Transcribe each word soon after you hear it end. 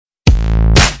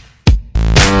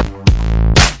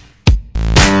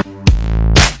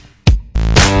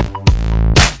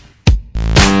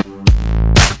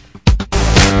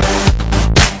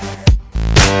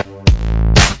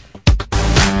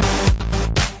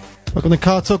Welcome to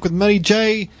Car Talk with Matty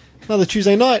J. Another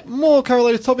Tuesday night, more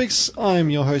car-related topics. I'm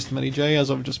your host, Matty J, as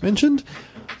I've just mentioned.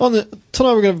 Tonight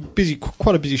we're going to have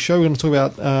quite a busy show. We're going to talk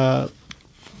about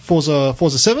Forza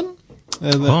 7,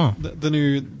 the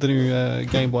new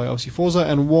game by obviously Forza,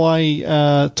 and why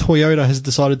Toyota has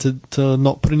decided to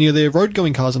not put any of their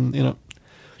road-going cars in it.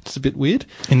 It's a bit weird.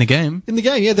 In the game? In the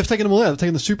game, yeah. They've taken them all out. They've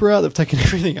taken the Supra out. They've taken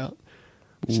everything out.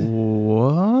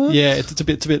 What? Yeah, it's a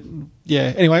bit.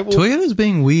 Yeah. Anyway, Toyota's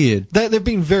being weird. They've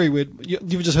been very weird.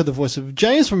 You've just heard the voice of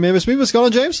James from MSB. What's going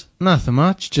on, James? Nothing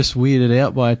much. Just weirded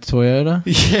out by Toyota.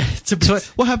 Yeah, it's a bit.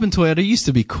 What happened? Toyota used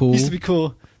to be cool.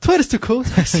 Toyota's too cool.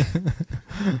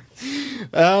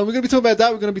 We're going to be talking about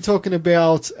that. We're going to be talking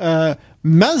about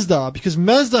Mazda, because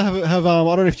Mazda have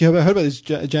I don't know if you have heard about this,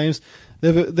 James.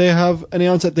 They have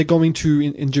announced that they're going to,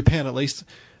 in Japan at least,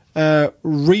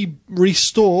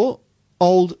 restore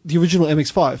the original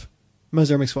MX5,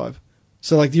 Mazda MX5.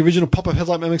 So like the original pop-up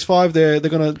headlight MX5, they're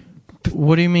going to...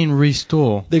 What do you mean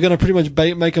restore? They're going to pretty much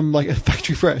make them like a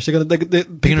factory fresh. They're going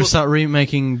to start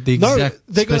remaking the exact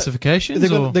specifications? They're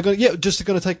going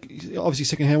to take obviously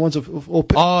second-hand ones or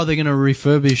they're going to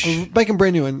refurbish, make them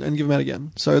brand new and give them out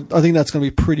again. So I think that's going to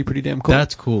be pretty damn cool.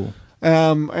 That's cool.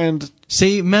 And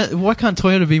see, why can't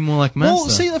Toyota be more like Mazda? Well,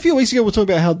 see, a few weeks ago we were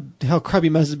talking about how crappy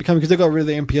Mazda's becoming because they got rid of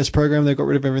the MPS program, they got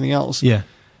rid of everything else. Yeah.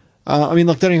 I mean,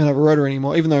 like they don't even have a rotor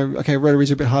anymore, even though rotaries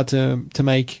are a bit hard to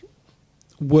make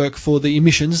work for the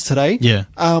emissions today. Yeah.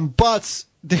 But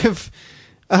they've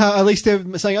at least they're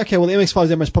saying, okay, well the MX-5 is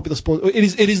their most popular sport.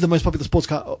 It is the most popular sports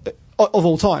car of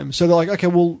all time. So they're like, okay,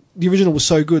 well the original was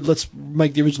so good, let's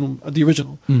make the original the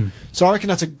original. So I reckon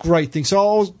that's a great thing.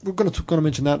 So we're going to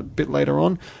mention that a bit later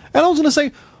on. And I was going to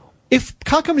say, if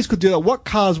car companies could do that, what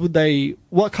cars would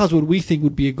we think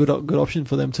would be a good option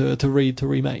for them to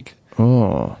remake?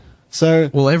 Oh. So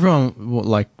well, everyone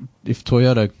if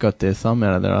Toyota got their thumb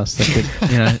out of their ass, they could,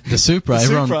 the Supra.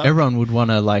 Everyone would want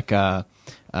to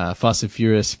Fast and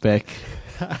Furious spec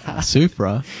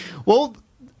Supra. Well,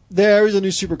 there is a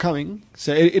new Supra coming,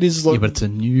 so it is. Yeah, but it's a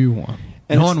new one.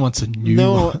 No one wants a new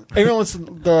one. Everyone wants the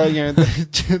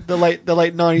late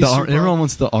 90s. Everyone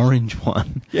wants the orange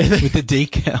one, with the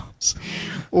decals,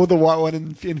 or the white one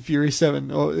in Fury 7,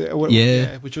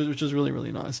 which was really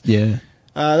really nice. Yeah.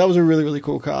 That was a really, really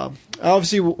cool car.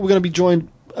 Obviously, we're going to be joined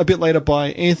a bit later by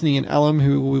Anthony and Alan,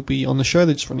 who will be on the show.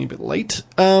 They're just running a bit late.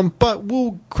 But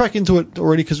we'll crack into it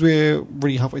already because we're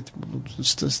already halfway through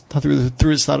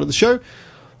the start of the show.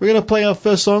 We're going to play our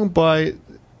first song by an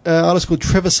artist called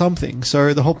Trevor Something.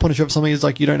 So the whole point of Trevor Something is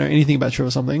like you don't know anything about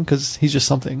Trevor Something because he's just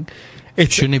something.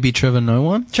 Shouldn't it be Trevor No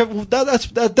One? Trevor, that's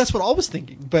what I was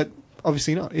thinking, but...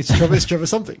 Obviously not. It's Trevor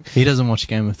something. He doesn't watch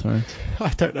Game of Thrones. I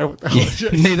don't know what the hell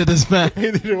it is. Neither does Matt.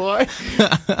 Neither do I.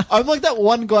 I'm like that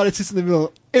one guy that sits in the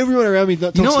middle. Everyone around me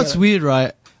talks about it. You know what's weird,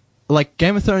 right? Like,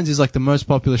 Game of Thrones is like the most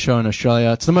popular show in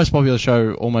Australia. It's the most popular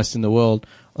show almost in the world.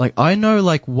 Like, I know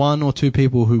like one or two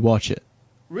people who watch it.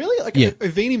 Really? Like, yeah.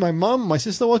 Ivini, my mum, my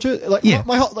sister watch it. Like, yeah.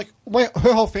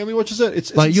 Her whole family watches it.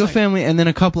 It's like insane. Your family and then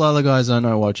a couple other guys I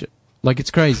know watch it. Like,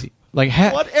 it's crazy. Like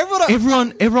what?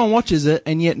 Everyone watches it,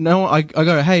 and yet no one. I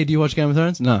go, hey, do you watch Game of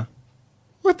Thrones? No.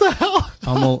 What the hell?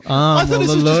 I'm all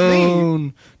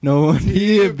alone. No one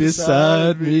here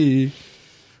beside me.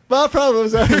 My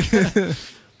problems are.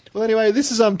 Well, anyway,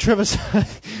 this is Trevor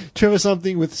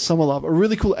Something with Summer Love, a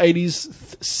really cool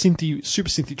 '80s super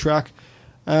synthy track,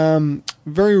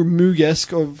 very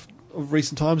Moog-esque of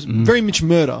recent times, very Mitch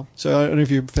Murder. So I don't know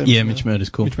if you're a fan. Yeah, Mitch Murder's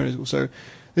cool. Mitch Murder's cool. So.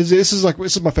 This is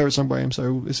my favourite song by him,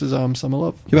 so this is Summer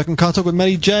Love. You're back in Car Talk with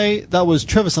Matty J. That was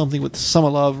Trevor Something with Summer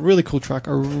Love. Really cool track.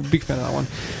 I'm a big fan of that one.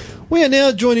 We are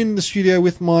now joined in the studio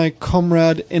with my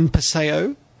comrade en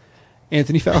Paseo,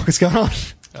 Anthony Farrell. What's going on?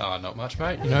 Oh, not much,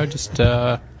 mate. Just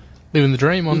living the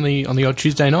dream on the odd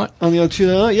Tuesday night. On the odd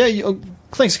Tuesday night, yeah.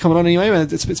 Thanks for coming on anyway, man.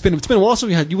 It's been a while since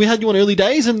we had you on early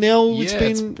days, and now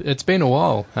it's been a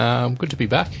while. Good to be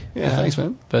back. Yeah, thanks,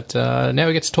 man. But now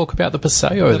we get to talk about the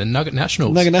Paseo, the Nugget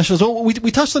Nationals. Nugget Nationals. Well,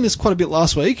 we touched on this quite a bit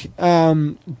last week,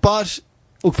 but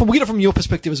we'll get it from your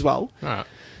perspective as well. All right.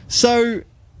 So,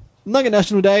 Nugget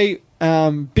National Day,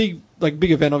 big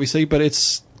event, obviously, but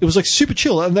it was like super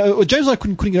chill. And James and I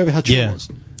couldn't get over how chill it was.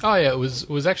 Oh yeah, it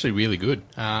was actually really good.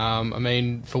 I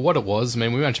mean, for what it was, we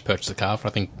managed to purchase a car for,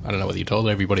 I don't know whether you told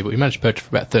everybody, but we managed to purchase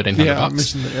for about $1,300. Yeah, I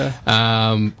mentioned it,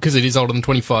 yeah. Because it is older than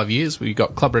 25 years. We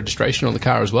got club registration on the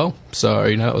car as well. So,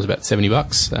 that was about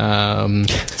 $70.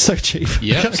 It's so cheap.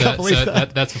 Yeah,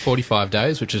 that's for 45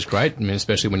 days, which is great. I mean,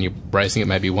 especially when you're racing it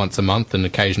maybe once a month and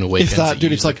occasional weekends. If that,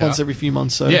 dude, it's like once every few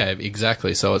months. So. Yeah,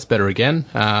 exactly. So it's better again.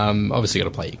 Obviously, you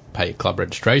got to pay your club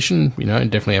registration, and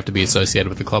definitely have to be associated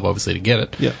with the club, obviously, to get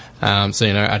it. Yeah. Yeah. So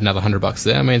add another $100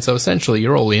 there. I mean, so essentially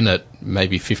you're all in at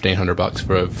maybe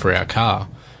 $1,500 for our car.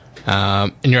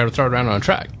 And you're able to throw it around on a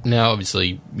track. Now,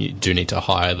 obviously, you do need to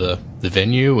hire the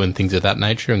venue and things of that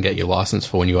nature and get your license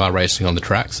for when you are racing on the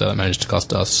track. So that managed to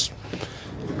cost us,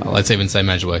 let's even say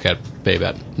managed to work out be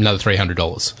about another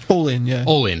 $300. All in, yeah.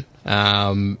 All in.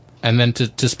 And then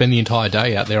to spend the entire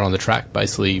day out there on the track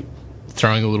basically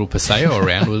throwing a little Paseo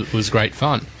around was great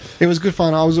fun. It was good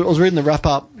fun. I was reading the wrap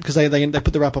up because they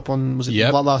put the wrap up on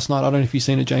last night. I don't know if you've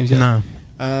seen it, James. Yet. No.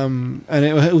 And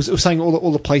it was saying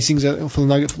all the placings for the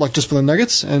Nuggets, like just for the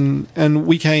Nuggets, and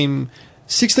we came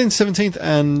 16th, 17th,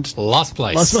 and last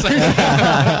place.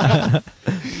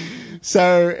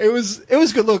 So it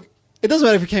was good. Look, it doesn't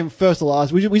matter if we came first or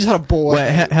last. We just had a ball.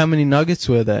 Wait, how many Nuggets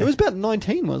were there? It was about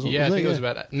 19, wasn't it? Yeah, I think it was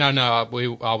about... No,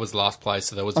 I was last place,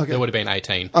 so there would have been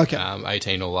 18. Okay.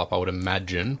 18 all up, I would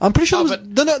imagine. I'm pretty sure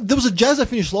there was a Jazz that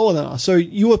finished lower than us, so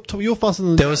you were faster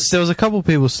than there was a couple of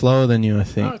people slower than you, I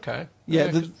think. Okay.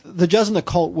 Yeah, the Jazz and the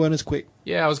Colt weren't as quick.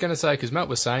 Yeah, I was going to say, because Matt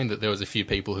was saying that there was a few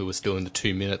people who were still in the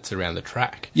 2 minutes around the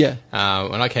track. Yeah.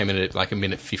 And I came in at like a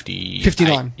minute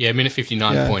 59. Yeah, minute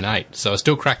 59.8. So I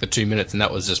still cracked the 2 minutes, and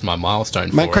that was just my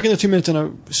milestone Mate, cracking the 2 minutes in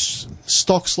a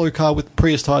stock slow car with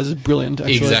Prius tyres is brilliant,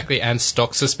 actually. Exactly, and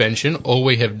stock suspension. All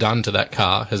we have done to that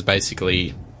car has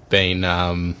basically been...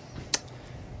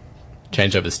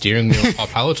 change over the steering wheel, pop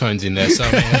halitones in there, so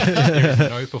I mean, there is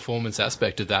no performance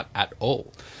aspect of that at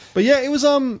all. But yeah, it was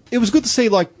good to see,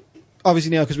 like,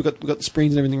 obviously now because we got the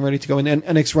springs and everything ready to go, and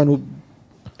next run will,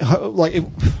 like,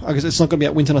 I guess it's not going to be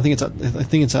at Winton. I think it's at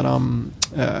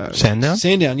Sandown.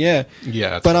 Sandown, yeah.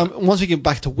 Yeah. But once we get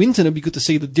back to Winton, it'd be good to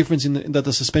see the difference that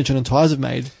the suspension and tyres have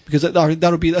made, because that's going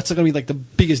to be like the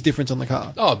biggest difference on the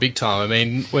car. Oh, big time. I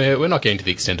mean, we're not getting to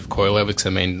the extent of coilovers, because I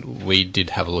mean, we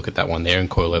did have a look at that one there, and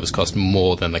coilovers cost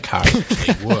more than the car is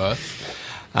actually worth.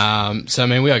 So I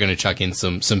mean, we are going to chuck in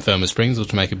some firmer springs,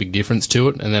 which will make a big difference to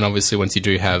it. And then obviously, once you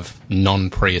do have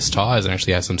non-Prius tyres and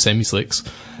actually have some semi-slicks,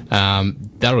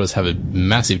 that'll just have a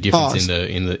massive difference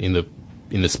in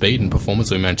the speed and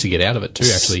performance we managed to get out of it too.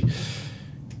 Actually,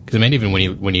 because I mean, even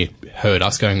when you heard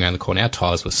us going around the corner, our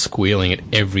tyres were squealing at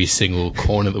every single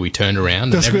corner that we turned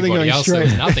around, and everybody else there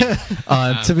was nothing.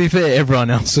 To be fair, everyone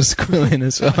else was squealing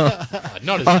as well.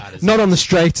 Not as bad as not on the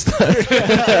straights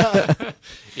though.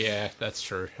 Yeah, that's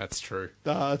true.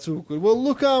 That's all good. Well,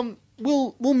 look,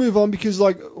 we'll move on, because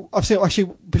like I've seen,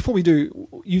 actually, before we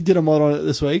do, you did a mod on it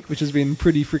this week, which has been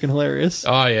pretty freaking hilarious.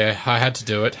 Oh yeah, I had to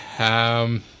do it.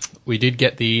 We did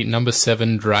get the number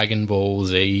 7 Dragon Ball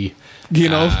Z,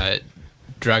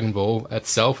 Dragon Ball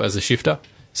itself as a shifter.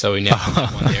 So we now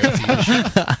have one there as a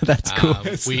shifter. That's cool.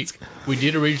 We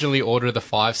did originally order the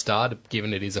 5-star,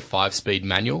 given it is a 5-speed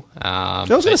manual. I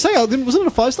was going to say, wasn't it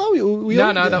a 5-star?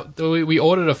 We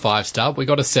ordered a 5-star, but we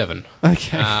got a 7.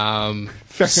 Okay.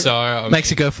 So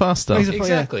makes it go faster.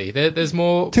 Exactly. There's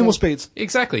more. 2 more speeds.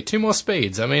 Exactly. 2 more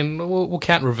speeds. I mean, we'll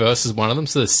count reverse as one of them,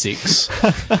 so there's 6.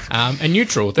 And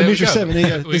neutral. There we go. 7.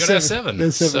 We got a 7.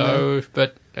 There's 7. So,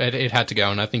 but it had to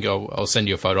go, and I think I'll send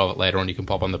you a photo of it later on. You can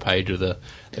pop on the page of the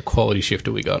quality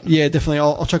shifter we got. Yeah, definitely.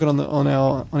 I'll check it on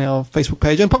our Facebook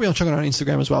page, and probably I'll check it on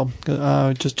Instagram as well.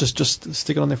 Just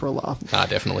stick it on there for a laugh.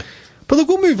 Definitely. But look,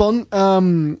 we'll move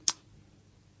on.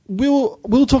 We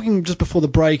were talking just before the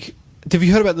break. Have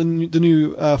you heard about the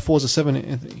new Forza 7,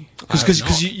 Anthony?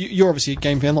 Because you're obviously a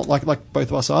game fan, not like both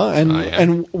of us are,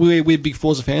 and we're big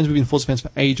Forza fans. We've been Forza fans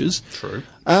for ages. True.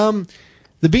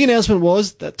 The big announcement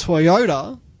was that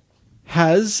Toyota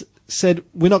has said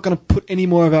we're not going to put any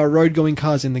more of our road-going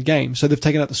cars in the game. So they've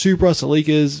taken out the Supra,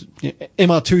 Celicas,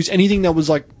 MR2s, anything that was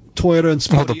like Toyota and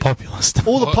Sporty. All the popular stuff.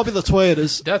 All the popular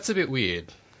Toyotas. That's a bit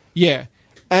weird. Yeah.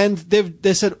 And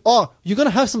they said, you're going to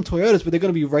have some Toyotas, but they're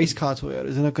going to be race car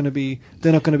Toyotas. They're not going to be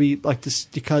like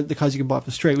the cars you can buy off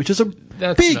the street, which is a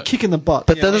big kick in the butt.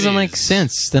 But that doesn't make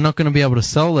sense. They're not going to be able to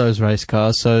sell those race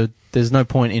cars, so there's no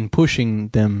point in pushing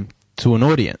them to an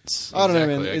audience. I don't know,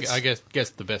 man. I guess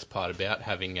the best part about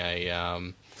having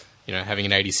having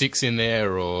an 86 in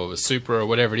there or a Supra or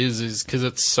whatever it is because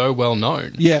it's so well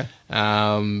known. Yeah.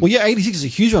 86 is a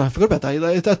huge one. I forgot about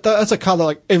that. That's a car that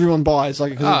like everyone buys.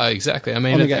 Exactly. I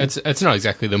mean, it's not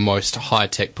exactly the most high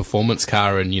tech performance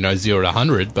car and 0 to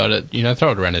 100, but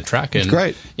throw it around a track and it's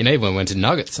great. Even when we went to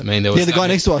Nuggets. I mean, there was the guy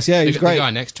next to us. Yeah, he was great. The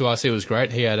guy next to us, he was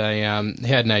great. He had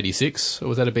an 86. Or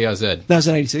was that a BRZ? That was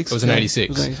an 86. It was an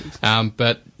 86.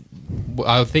 But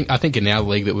I think in our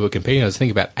league that we were competing, I was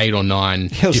thinking about 8 or 9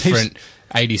 different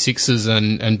 86s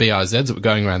and BRZs that were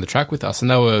going around the track with us,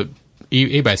 and they were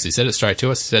he basically said it straight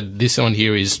to us. He said, this on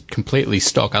here is completely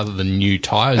stock other than new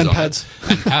tyres And on pads.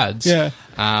 it. And pads. Yeah.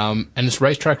 And it's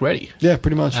racetrack ready. Yeah,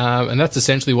 pretty much. And that's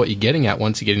essentially what you're getting at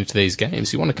once you get into these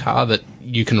games. You want a car that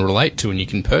you can relate to and you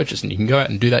can purchase, and you can go out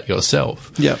and do that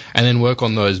yourself. Yeah. And then work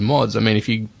on those mods. I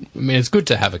mean, it's good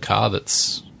to have a car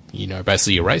that's,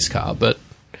 basically a race car, but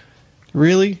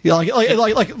really? Yeah, like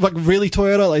really,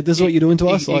 Toyota? Like, this is what you're doing to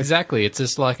us? Like, exactly. It's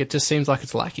just like, it just seems like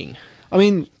it's lacking. I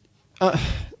mean,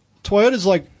 Toyota's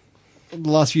like, the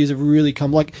last few years have really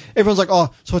come, like, everyone's like,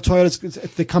 oh, so Toyota's,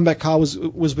 the comeback car was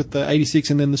with the 86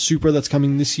 and then the Supra that's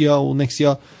coming this year or next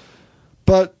year.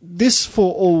 But this,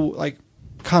 for all, like,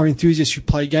 car enthusiasts who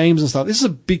play games and stuff, this is a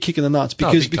big kick in the nuts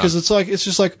because it's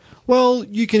just like, well,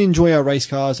 you can enjoy our race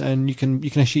cars and you can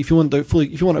actually, if you want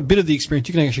a bit of the experience,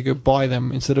 you can actually go buy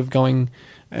them instead of going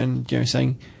and,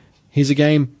 saying, here's a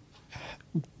game,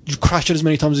 you crash it as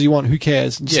many times as you want, who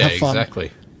cares? Just have fun.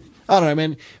 Exactly. I don't know,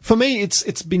 man. For me,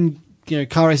 it's been,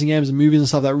 car racing games and movies and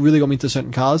stuff that really got me into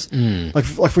certain cars. Like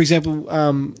for example,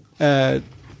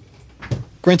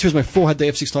 Gran Turismo 4 had the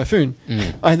F6 Typhoon.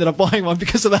 I ended up buying one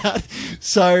because of that.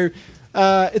 So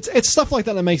it's stuff like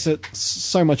that makes it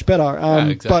so much better.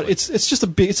 Exactly. But it's just a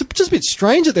bit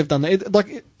strange that they've done that.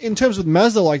 Like in terms of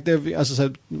Mazda, like they've, as I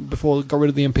said before, got rid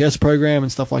of the MPS program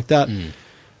and stuff like that.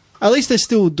 At least they're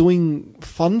still doing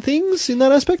fun things in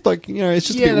that aspect. Like, it's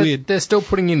just a bit weird. They're still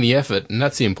putting in the effort, and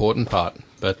that's the important part.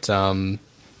 But, I don't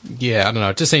know.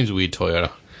 It just seems weird,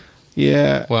 Toyota.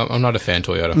 Yeah. Well, I'm not a fan,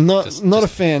 Toyota. Not a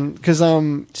fan, because,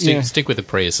 Stick with the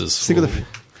Priuses. Stick with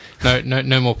the...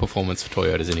 No more performance for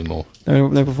Toyotas anymore. No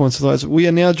performance for Toyotas. We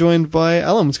are now joined by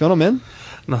Alan. What's going on, man?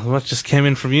 Nothing much. Just came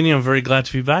in from uni. I'm very glad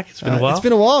to be back. It's been a while. It's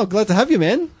been a while. Glad to have you,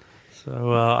 man.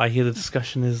 So, I hear the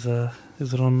discussion is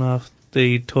it on...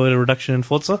 the Toyota reduction in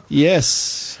Forza?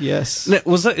 Yes. Now,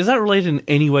 is that related in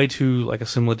any way to like a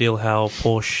similar deal? How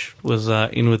Porsche was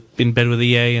in bed with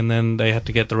EA and then they had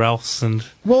to get the Ralphs and?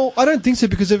 Well, I don't think so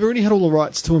because they've already had all the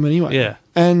rights to them anyway. Yeah.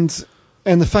 And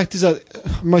the fact is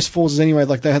that most Forzas anyway,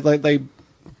 like they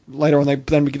later on they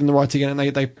then begin the rights again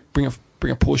and they bring a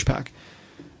Porsche pack.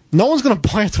 No one's going to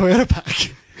buy a Toyota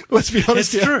pack. Let's be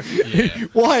honest. It's true. Yeah.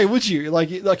 Why would you? Like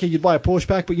you'd buy a Porsche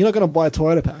pack, but you're not going to buy a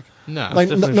Toyota pack. No. Like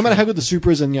no matter how good the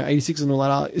Supras and 86 and all that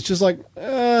are, it's just like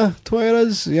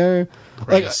Toyotas,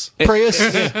 Prius. Like Prius.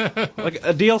 Yeah. Like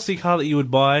a DLC car that you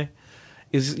would buy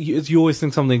is you always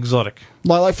think something exotic.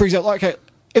 Like for example, okay,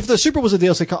 if the Supra was a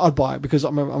DLC car, I'd buy it because I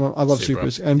love Supra.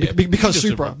 Supras and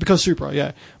because Supra,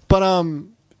 yeah. But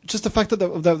just the fact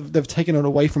that they've taken it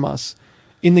away from us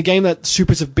in the game that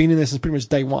Supras have been in there since pretty much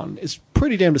day one is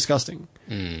pretty damn disgusting.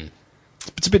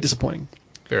 It's a bit disappointing.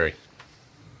 Very.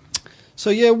 So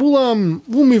yeah, we'll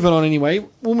move it on anyway.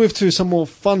 We'll move to some more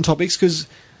fun topics because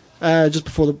just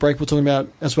before the break we're talking about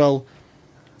as well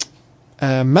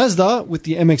Mazda with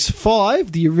the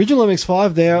MX5, the original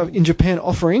MX5. They're in Japan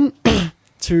offering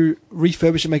to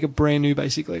refurbish and make it brand new,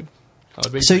 basically. That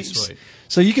would be pretty sweet.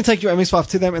 So you can take your MX5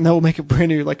 to them and they'll make it brand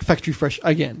new, like factory fresh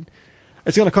again.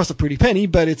 It's going to cost a pretty penny,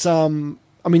 but it's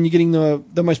I mean, you're getting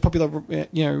the most popular,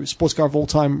 sports car of all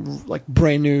time, like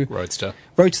brand new Roadster,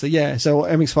 yeah. So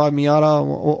MX5 Miata,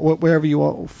 or wherever you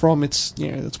are from, it's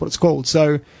that's what it's called.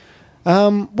 So,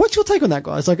 what's your take on that,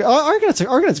 guys? Like, I reckon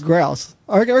it's grouse.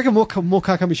 I reckon more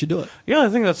car companies should do it. Yeah, I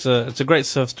think it's a great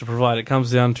service to provide. It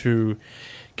comes down to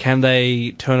can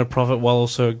they turn a profit while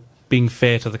also being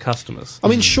fair to the customers. I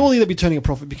mean, surely they'd be turning a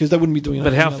profit because they wouldn't be doing it.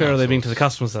 But how fair are they being to the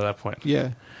customers at that point?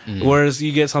 Yeah. Whereas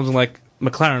you get something like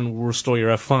McLaren will restore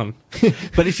your F1.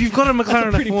 But if you've got a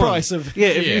McLaren pretty F1... price of...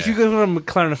 If you've got a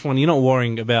McLaren F1, you're not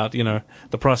worrying about,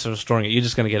 the price of restoring it. You're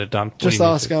just going to get it done. Just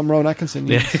ask Rowan Atkinson.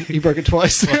 He broke it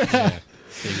twice. Yeah,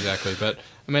 exactly. But,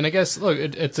 I mean, I guess, look,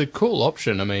 it's a cool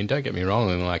option. I mean, don't get me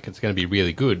wrong. Like, it's going to be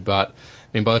really good. But,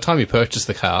 I mean, by the time you purchase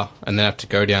the car and then have to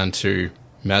go down to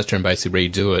Mazda and basically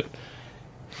redo it,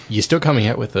 you're still coming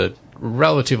out with a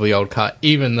relatively old car,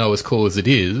 even though as cool as it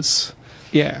is...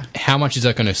 Yeah. How much is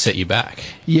that going to set you back?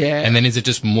 Yeah. And then is it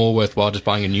just more worthwhile just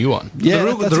buying a new one? Yeah.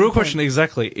 The real question,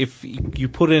 exactly, if you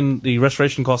put in the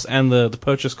restoration cost and the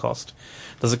purchase cost,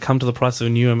 does it come to the price of a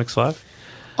new MX-5?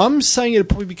 I'm saying it'll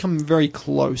probably become very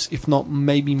close, if not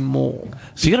maybe more.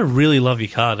 So you got to really love your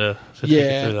car to take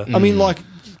it through that. I mean, like,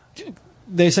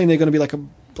 they're saying they're going to be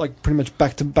like pretty much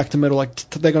back to metal. Like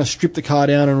they're going to strip the car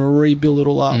down and rebuild it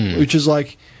all up, which is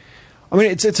like. I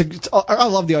mean, I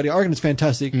love the idea. I reckon it's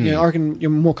fantastic. I reckon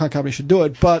more car companies should do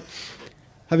it. But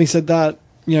having said that,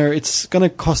 it's going to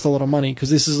cost a lot of money because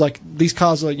this is like these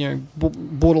cars are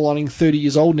borderlining 30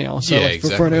 years old now. So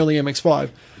exactly. for an early MX-5,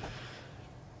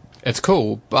 it's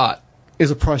cool, but is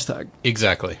a price tag.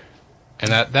 Exactly.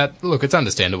 And that look, it's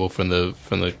understandable from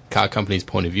the car company's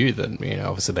point of view that, you know,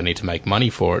 obviously they need to make money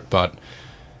for it, but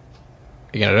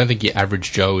again, I don't think your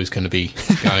average Joe is going to be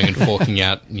going and forking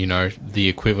out, you know, the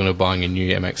equivalent of buying a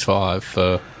new MX5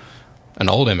 for an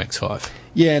old MX5.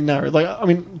 Yeah, no. Like, I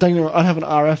mean, don't get me wrong, I have an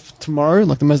RF tomorrow,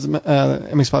 like the Mazda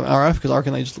MX5 RF, because I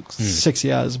reckon they just look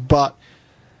sexy as. But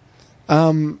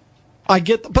I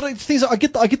get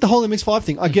the whole MX5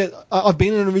 thing. I've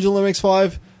been in an original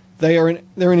MX5. They're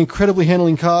an incredibly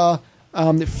handling car.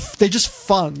 They're just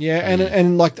fun, yeah.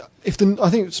 And like I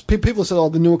think people have said, oh,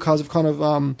 the newer cars have kind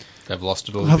of they've lost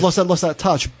it all. Have lost that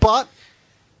touch. But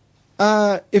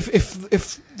if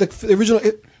the original.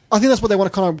 I think that's what they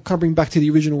want to kind of bring back to the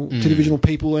original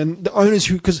people and the owners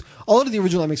because a lot of the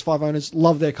original MX5 owners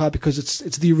love their car because it's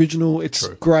the original, it's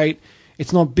True. great,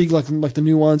 it's not big like the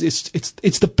new ones, it's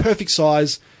the perfect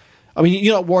size. I mean,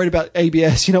 you're not worried about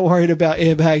ABS, you're not worried about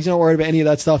airbags, you're not worried about any of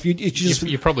that stuff.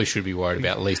 You probably should be worried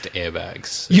about at least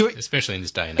airbags, especially in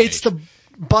this day and age. It's the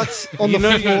butts on the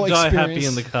floor experience. You're die happy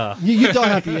in the car. You die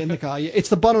happy in the car. Yeah. It's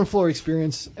the butt on floor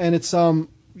experience, and it's and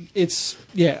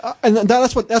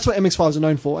that's what MX-5s are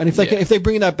known for. And if they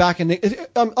bring that back, and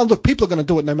look, people are going to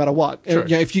do it no matter what. Sure.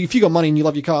 You know, if you got money and you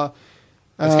love your car,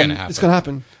 it's going to happen. It's going to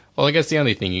happen. Well, I guess the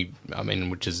only thing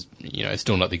which is, you know,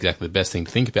 still not exactly the best thing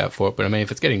to think about for it, but I mean, if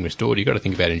it's getting restored, you've got to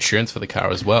think about insurance for the car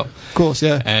as well. Of course,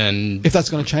 yeah. And if that's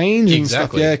going to change,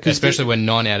 exactly, and stuff, yeah, especially when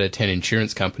 9 out of 10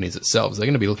 insurance companies themselves, they're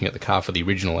going to be looking at the car for the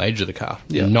original age of the car,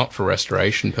 not for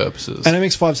restoration purposes. And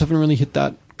MX-5s haven't really hit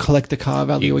that collector car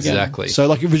value again. Exactly. So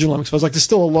like original MX-5s, like there's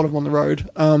still a lot of them on the road,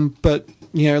 but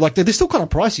you know, like they're still kind of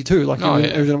pricey too. Like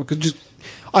original, cause just.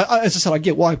 As I said, I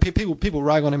get why people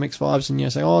rag on MX-5s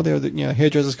and say, oh, they're the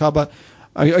hairdresser's car, but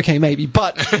okay, maybe,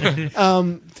 but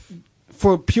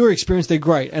for pure experience, they're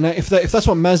great. And if that's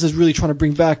what Mazda's really trying to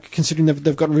bring back, considering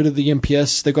they've gotten rid of the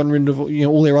MPS, they've gotten rid of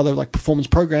all their other like performance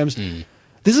programs,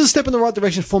 this is a step in the right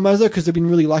direction for Mazda because they've been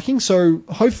really lacking. So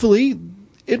hopefully,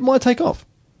 it might take off.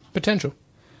 Potential.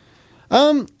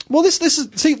 Well,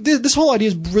 this whole idea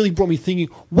has really brought me thinking: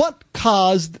 what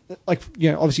cars,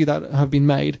 obviously that have been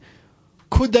made,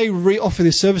 could they offer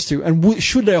this service to, and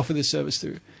should they offer this service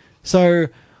to? So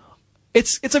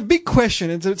it's a big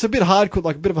question. It's a bit hard,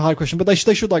 like a bit of a hard question, but they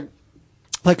should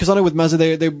because I know with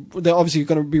Mazda they're obviously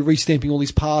going to be restamping all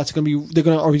these parts. They're going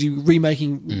to obviously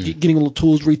remaking, getting all the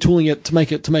tools, retooling it to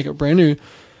make it brand new.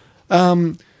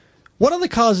 What other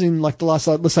cars in like the last,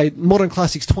 let's say, modern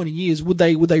classics 20 years would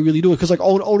they really do it? Because like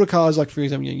older cars, like for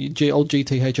example, old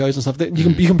GT-HOs and stuff, you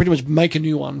can pretty much make a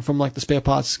new one from like the spare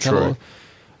parts catalog.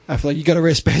 I feel like you go to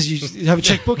Rare Spares, you have a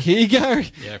checkbook. Here you go,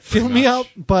 fill me up.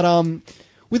 But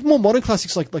with more modern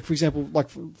classics, like for example,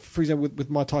 with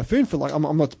my Typhoon, for like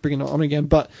I'm not bringing it on again,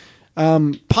 but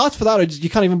parts for that you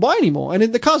can't even buy anymore,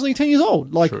 and the car's only 10 years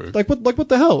old. Like what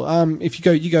the hell? If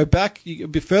you go back a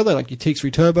bit further, like your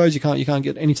T3 turbos, you can't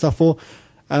get any stuff for.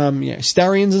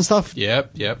 Starions and stuff.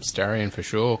 Yep, Starion for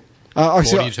sure.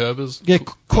 Cordia turbos. Yeah,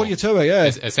 Cordia turbo. Yeah,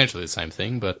 it's essentially the same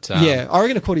thing, but yeah, I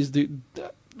reckon the Cordias do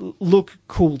look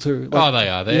cool too. Like, they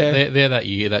are. They're that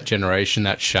year, that generation,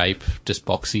 that shape, just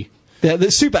boxy. They're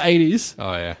super 80s.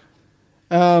 Oh yeah.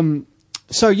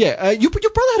 So yeah, your brother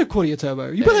had a Cordia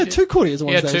turbo. Your brother had two Cordias.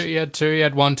 He had two. He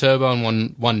had one turbo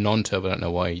and one non-turbo. I don't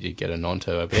know why he did get a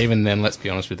non-turbo, but even then, let's be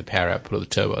honest, with the power output of the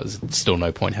turbo, there's still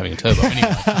no point having a turbo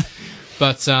anyway.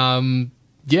 But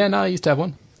I used to have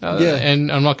one.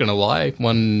 And I'm not going to lie,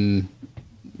 one.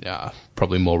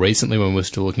 Probably more recently, when we were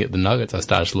still looking at the Nuggets, I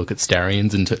started to look at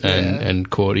Starions and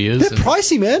Cordias. They're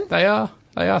pricey, man. They are.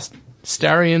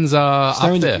 Starions are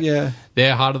up there. Yeah,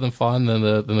 they're harder than fine than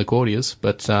the Cordias,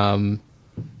 but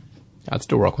I'd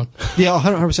still rock one. Yeah,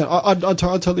 100%. I'd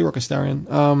totally rock a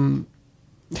Starion.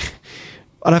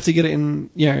 I'd have to get it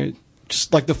in,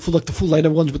 just like the full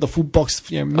later ones with the full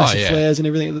box, massive flares and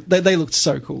everything. They looked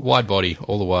so cool. Wide body,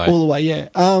 all the way. All the way, yeah.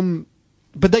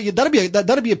 But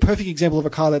that'd be a perfect example of a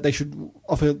car that they should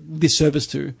offer this service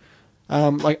to,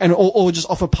 or just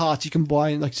offer parts you can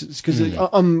buy, because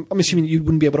I'm assuming you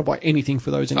wouldn't be able to buy anything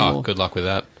for those anymore. Oh, good luck with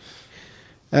that.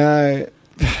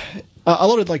 A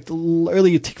lot of like the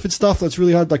earlier Tickford stuff that's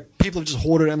really hard. Like people have just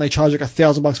hoarded it and they charge like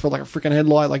 $1,000 for like a freaking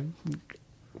headlight. Like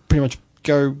pretty much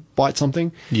go bite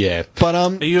something. Yeah. But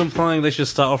are you implying they should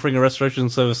start offering a restoration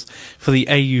service for the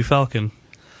AU Falcon?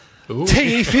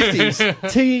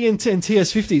 TE50s, TE and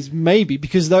TS50s, maybe,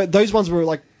 because those ones were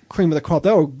like cream of the crop.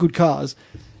 They were good cars.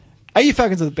 AU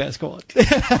Falcons are the best. Come on.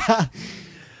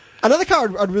 Another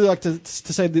car I'd really like to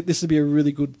say that this would be a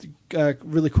really good,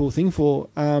 really cool thing for.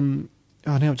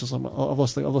 Now I've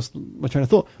lost my train of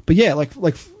thought. But yeah, like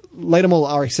later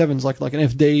model RX-7s, like an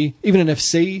FD, even an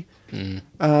FC,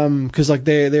 because like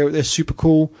they're super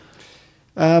cool.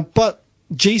 But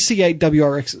GC8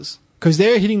 WRXs, because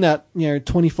they're hitting that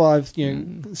 25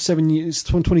 7 years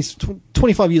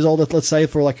 25 years old, let's say,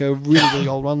 for like a really really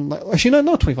old one. Like, actually no,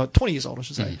 not 25, 20 years old I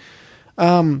should say.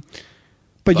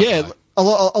 But yeah, a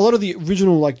lot of the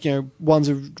original ones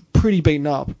are pretty beaten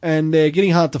up, and they're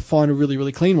getting hard to find a really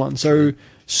really clean one. So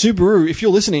Subaru, if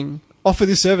you're listening, offer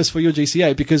this service for your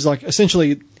GC8, because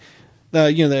essentially the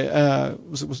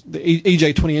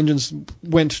EJ20 engines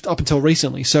went up until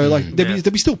recently, so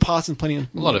there'd be still parts and plenty of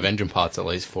a lot of engine parts at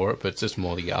least for it, but it's just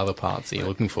more the other parts that you're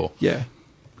looking for. Yeah,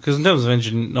 because in terms of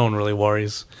engine, no one really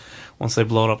worries. Once they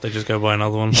blow it up, they just go buy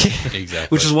another one. Yeah.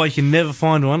 Exactly. Which is why you can never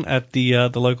find one at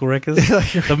the local wreckers.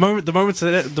 the moment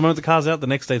the car's out, the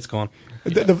next day it's gone.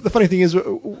 The funny thing is, I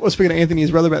was speaking to Anthony,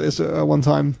 his brother, about this one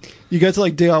time. You go to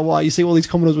DIY, you see all these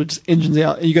Commodores with just engines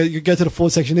out, and you go to the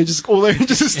Ford section, they're just all their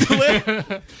engines are still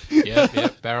there. yeah,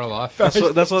 Barra life. That's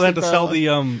why they had to sell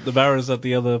the Barras at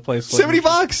the other place. $70.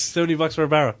 $70 for a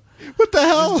Barra. What the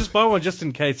hell? Just buy one just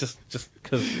in case, just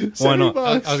because. Why not?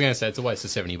 I was going to say it's a waste of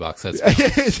 $70. That's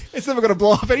it's never going to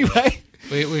blow up anyway.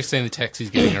 We've seen the taxis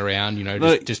getting around,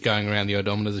 just going around the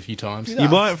odometers a few times. You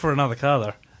buy it for another car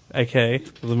though. Okay,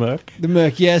 the Merc. The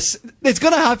Merc, yes, it's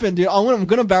going to happen, dude. I'm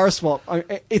going to Barra swap.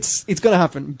 It's going to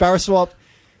happen. Barra swap.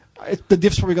 The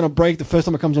diff's probably going to break the first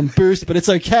time it comes on boost, but it's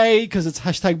okay because it's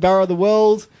 #Barra the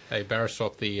world. Hey, Barra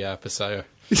swap the Paseo.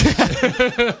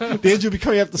 The engine will be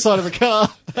coming out the side of the car.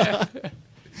 Yeah.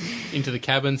 Into the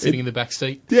cabin, sitting in the back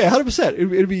seat. Yeah, 100%.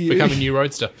 It'd be become a new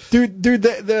roadster. Dude,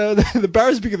 the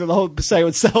Barra's bigger than the whole Paseo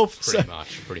itself.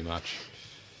 Pretty much.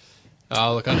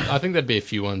 Look, I think there'd be a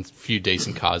few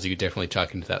decent cars you could definitely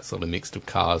chuck into that sort of mix of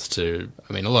cars too.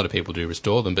 I mean, a lot of people do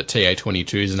restore them, but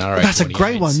TA22s and RA28s. That's a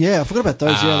great one, yeah. I forgot about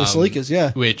those, the Celicas,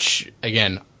 yeah. Which,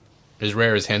 again, as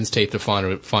rare as hen's teeth to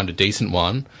find a decent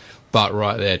one, but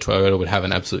right there, Toyota would have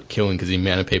an absolute killing because the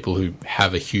amount of people who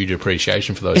have a huge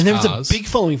appreciation for those cars. And there's a big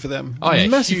following for them. Oh, yeah,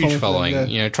 massive huge following. Them,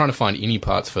 yeah. Trying to find any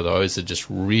parts for those are just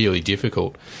really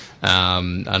difficult.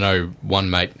 I know one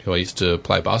mate who I used to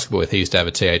play basketball with, he used to have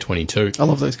a TA22. I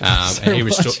love those cars and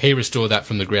he restored that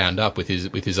from the ground up with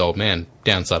his old man.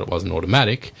 Downside, it wasn't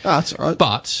automatic. That's all right.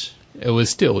 But it was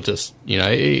still just,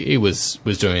 he was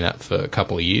doing that for a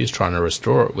couple of years, trying to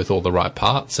restore it with all the right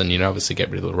parts and, obviously get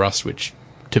rid of the rust, which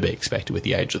to be expected with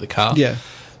the age of the car. Yeah.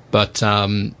 But,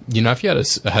 if you had a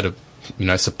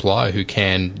supplier who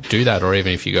can do that, or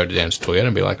even if you go down to Toyota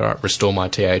and be like, all right, restore my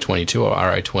TA22 or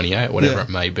RA28, whatever it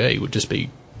may be, would just be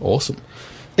awesome.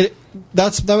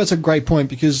 That's a great point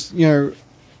because,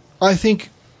 I think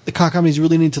the car companies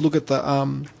really need to look at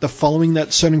the following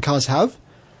that certain cars have.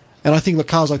 And I think the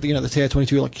cars like the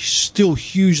TA22 are still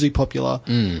hugely popular.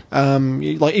 Even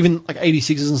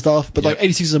 86s and stuff, but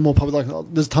 86s are more popular.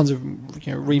 There's tons of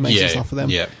remakes and stuff for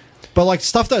them. Yeah. But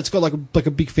stuff that's got like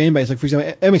a big fan base, like for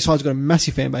example, MX5's got a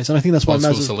massive fan base, and I think that's why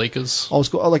Mazdas. Celicas. Old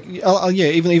school,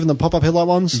 even the pop-up headlight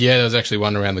ones. Yeah, there was actually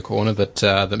one around the corner that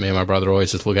me and my brother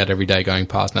always just look at every day going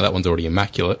past. Now that one's already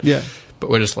immaculate. Yeah.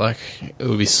 But we're just like, it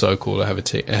would be so cool to have a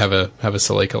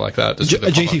Celica like that. A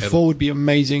GT4 would be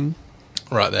amazing.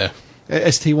 Right there.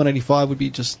 ST185 would be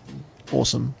just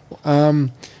awesome.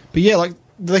 But yeah,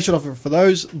 they should offer for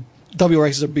those.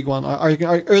 WRX is a big one. I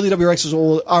early WRX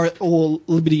are all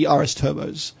Liberty RS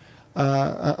turbos.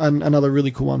 Another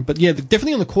really cool one. But yeah,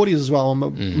 definitely on the Cordias as well. I'm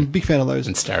a big fan of those.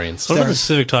 And Starions. What about the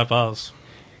Civic Type Rs?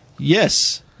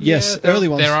 Yes, early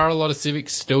ones. There are a lot of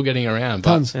Civics still getting around.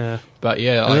 Tons. But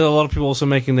yeah. And there are a lot of people also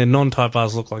making their non-Type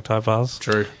Rs look like Type Rs.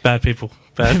 True. Bad people.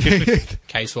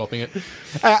 K-swapping it.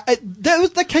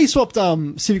 That K-swapped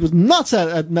Civic was nuts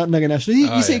at Nugget National.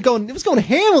 You see it going, it was going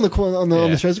ham on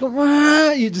the streets. Going,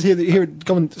 Wah! You just hear it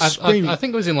going screaming. I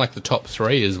think it was in the top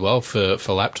 3 as well for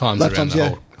lap times around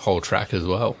the whole track as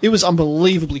well. It was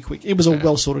unbelievably quick. It was a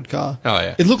well sorted car. Oh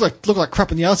yeah. It looked like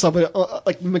crap on the outside,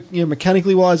 but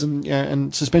mechanically wise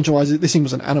and suspension wise, this thing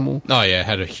was an animal. Oh yeah, it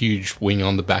had a huge wing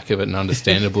on the back of it, and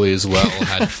understandably as well,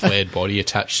 had flared body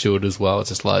attached to it as well. It's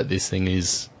just like this thing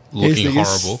is looking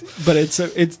horrible, but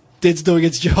it's doing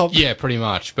its job. Yeah, pretty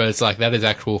much. But it's like that is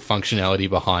actual functionality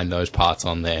behind those parts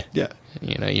on there. Yeah.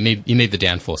 You need the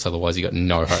downforce, otherwise you got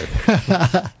no hope.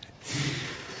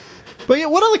 But yeah,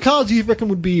 what other cars do you reckon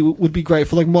would be great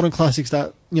for modern classics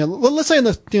that let's say in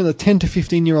the 10 to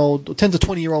 15-year-old or 10 to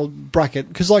 20-year-old bracket,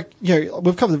 because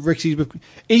we've covered the Rixies,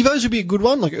 Evos would be a good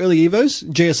one, like early Evos,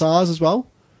 GSRs as well.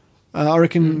 I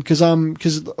reckon because for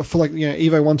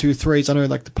Evo 1, 2, 3s, I know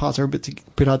the parts are a bit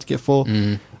hard to get for.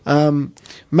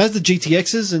 Mazda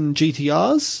GTXs and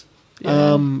GTRs,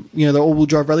 the all-wheel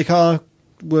drive rally car.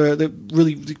 They're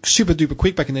really super duper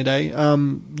quick back in their day.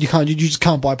 You just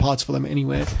can't buy parts for them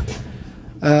anywhere.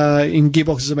 In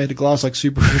gearboxes are made of glass like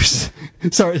Subarus.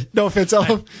 Sorry, no offense,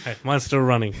 Alan. Hey, mine's still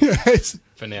running. It's-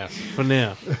 For now. For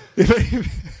now.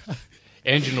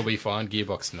 Engine will be fine.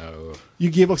 Gearbox, no.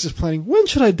 Your gearbox is planning, when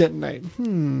should I detonate?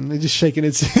 They're just shaking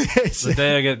its head. The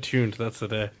day I get tuned, that's the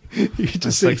day. You just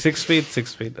It's see, like 6 speed, 6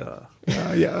 speed.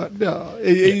 yeah, no.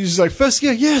 He's just like, first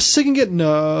gear, yes, second gear,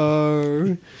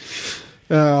 no.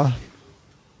 I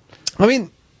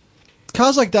mean,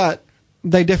 cars like that,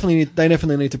 they definitely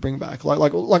need to bring back.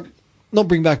 Like not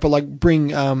bring back, but like bring,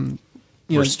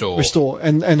 restore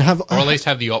and have, Or at least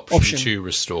have the option to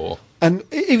restore. And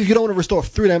if you don't want to restore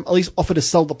through them, at least offer to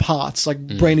sell the parts, like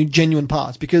brand new, genuine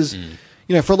parts. Because,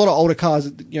 for a lot of older cars,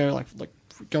 like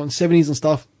going 70s and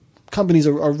stuff, companies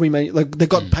are they've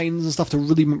got patents and stuff to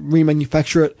really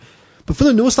remanufacture it. But for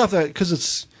the newer stuff,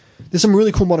 because there's some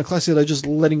really cool modern classics that are just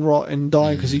letting rot and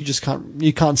dying because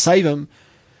you can't save them.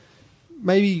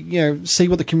 Maybe, see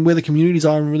where the communities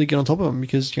are and really get on top of them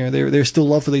because, there's still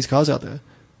love for these cars out there.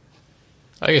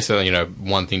 I guess,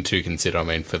 one thing to consider, I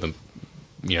mean, for the,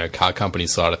 car company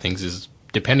side of things is,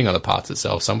 depending on the parts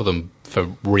itself, some of them for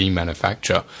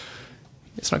remanufacture,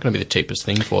 it's not going to be the cheapest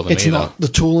thing for them it's either. Not. The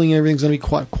tooling, everything's going to be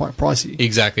quite pricey.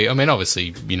 Exactly. I mean, obviously,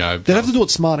 They'd have to do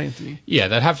it smart, Anthony. Yeah,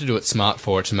 they'd have to do it smart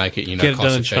for it to make it, Get it cost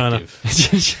done in China.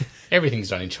 effective. Everything's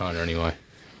done in China anyway.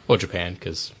 Or Japan,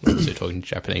 because we're also talking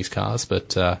Japanese cars,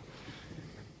 but,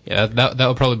 yeah, that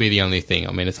would probably be the only thing.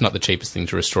 I mean, it's not the cheapest thing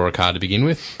to restore a car to begin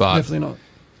with, but... Definitely not.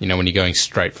 When you're going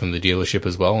straight from the dealership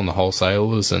as well, and the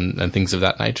wholesalers and things of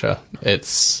that nature,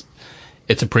 it's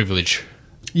a privilege.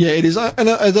 Yeah, it is, and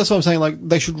that's what I'm saying. Like,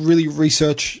 they should really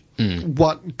research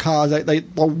what cars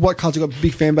what cars have got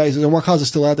big fan bases and what cars are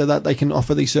still out there that they can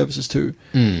offer these services to.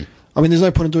 I mean, there's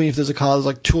no point in doing it if there's a car, there's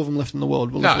like 2 of them left in the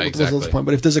world. Well, no, exactly. That's the point.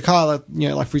 But if there's a car that,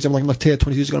 like for example, like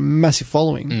TR22 has got a massive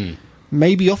following,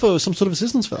 maybe offer some sort of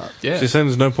assistance for that. Yeah. So you're saying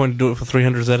there's no point to do it for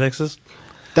 300 ZXs?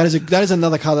 That is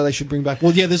another car that they should bring back.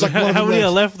 Well, yeah, there's like one of How them many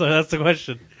are left, though? That's the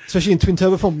question. especially in twin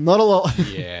turbo form. Not a lot.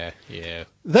 Yeah.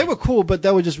 They were cool, but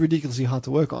they were just ridiculously hard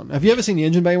to work on. Have you ever seen the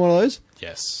engine bay in one of those?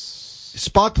 Yes.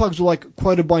 Spark plugs were like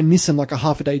quoted by Nissan like a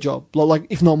half a day job, like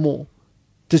if not more,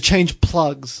 to change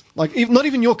plugs. Like not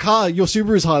even your car, your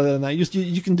Subaru is harder than that.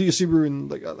 You can do your Subaru in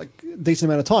like a decent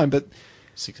amount of time, but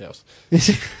 6 hours.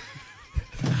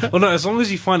 Well, no, as long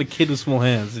as you find a kid with small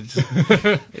hands,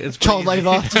 it's child pretty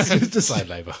easy. labour. just Slave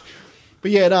labour.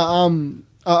 But yeah, no,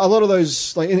 a lot of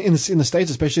those, like in the States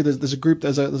especially, there's a group,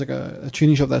 there's like a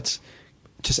tuning shop that's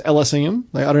just LSing them.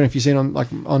 Like, I don't know if you've seen on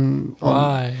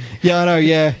Why? Yeah, I know.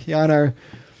 Yeah, I know.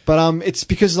 But it's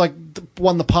because like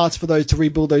the parts for those to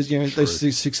rebuild those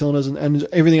those 6 cylinders and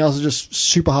everything else is just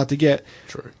super hard to get.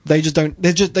 True. They just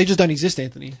don't exist,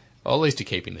 Anthony. Well, at least you're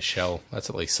keeping the shell. That's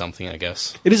at least something, I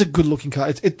guess. It is a good looking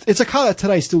car. It's a car that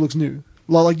today still looks new.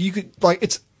 Like you could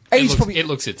it's age probably. It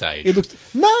looks its age. It looks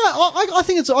I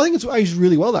think it's aged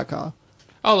really well, that car.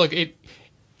 Oh, look, it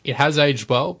has aged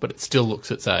well, but it still looks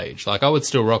its age. Like, I would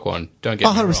still rock one, don't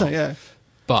get me wrong. 100%, yeah.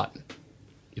 But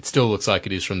it still looks like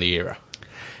it is from the era.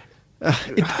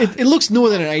 It looks newer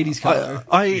than an 80s car,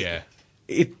 though. Yeah.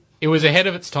 It It was ahead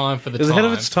of its time for the was time. ahead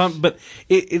of its time, but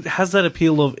it has that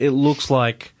appeal of it looks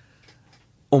like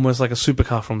almost like a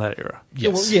supercar from that era.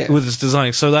 Yes. Well, yeah. With its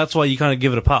design. So that's why you kind of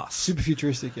give it a pass. Super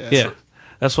futuristic, yeah. Yeah.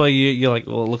 That's why you're like,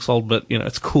 well, it looks old, but,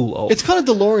 it's cool old. It's kind of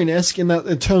DeLorean-esque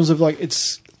in terms of, like,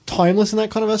 it's timeless in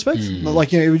that kind of aspect.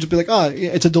 Like, it would just be like,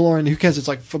 it's a DeLorean, who cares, it's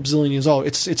like a bazillion years old.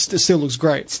 It still looks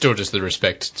great. Still just the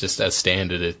respect, just as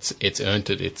standard. It's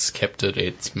earned it, it's kept it,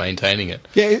 it's maintaining it.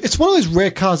 Yeah, it's one of those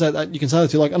rare cars that you can say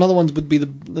that to. Like, another one would be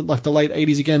the late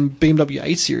 80s again, BMW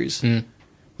 8 Series.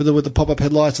 With the pop-up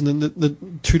headlights and then the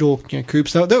two-door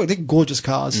coupes. They're gorgeous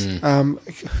cars.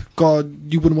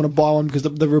 God, you wouldn't want to buy one because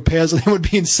the repairs on them would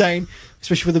be insane,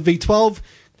 especially for the V12.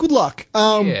 Good luck.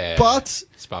 But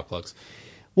spark plugs.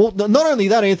 well, not only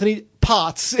that, Anthony,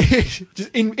 parts just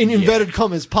in inverted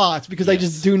commas, parts because they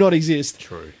just do not exist.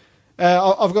 True.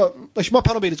 I've got my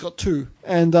panel beater's got 2,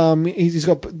 and they're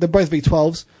both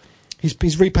V12s.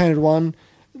 He's repainted one.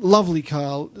 Lovely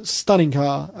car, stunning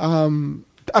car.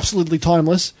 Absolutely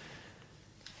timeless,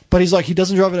 but he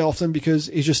doesn't drive it often because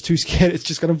he's just too scared it's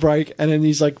just going to break, and then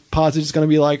he's like parts are just going to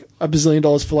be like $1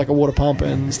 bazillion for like a water pump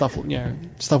and stuff.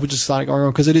 Stuff would just start going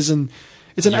wrong because it's an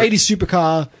 80s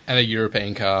supercar And a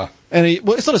European car. and it's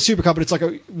not a supercar, but it's like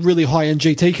a really high end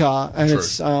GT car, and True.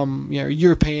 it's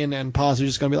European, and parts are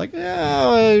just going to be like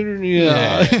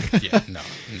No.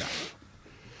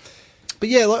 But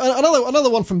yeah, like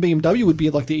another one from BMW would be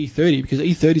like the E30 because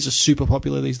E30s are super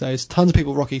popular these days. Tons of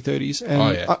people rock E30s,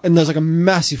 and and there's like a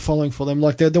massive following for them.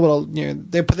 Like they're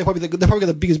probably got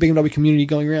the biggest BMW community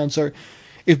going around. So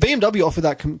if BMW offered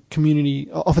that community,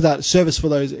 offered that service for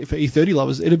E30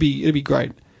 lovers, it'd be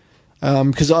great.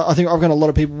 Because I think a lot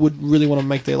of people would really want to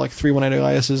make their like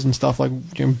 318 ISs and stuff like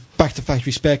back to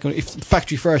factory spec, or if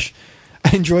factory fresh,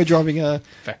 and enjoy driving a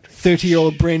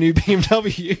 30-year-old brand new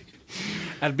BMW.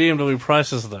 At BMW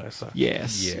prices, though. So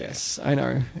Yes, I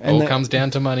know. All comes down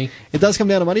to money. It does come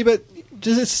down to money, but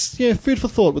it's food for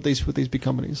thought with these big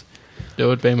companies.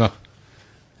 Do it, Beamer.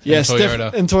 Yes, and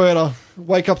Toyota. And Toyota.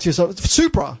 Wake up to yourself.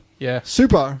 Supra. Yeah.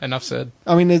 Supra. Enough said.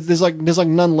 I mean, there's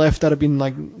none left that have been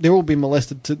like they're all been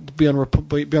molested to be on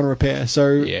repair.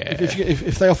 So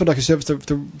if they offered like a service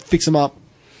to fix them up,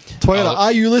 Toyota,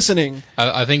 are you listening?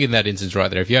 I think in that instance right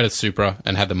there, if you had a Supra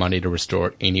and had the money to restore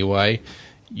it anyway,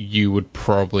 you would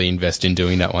probably invest in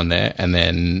doing that one there and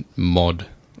then mod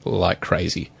like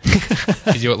crazy.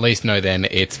 Because you at least know then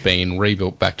it's been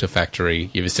rebuilt back to factory.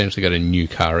 You've essentially got a new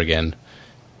car again,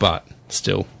 but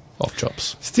still off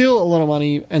chops. Still a lot of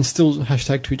money and still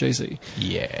 #2JC.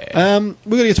 Yeah. We're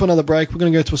going to get to another break. We're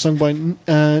going to go to a song by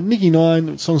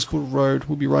Nicky9. The song's called Road.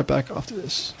 We'll be right back after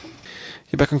this.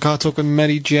 You're back on Car Talk with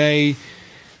Matty J.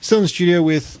 Still in the studio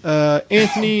with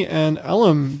Anthony and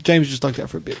Alan. James just ducked out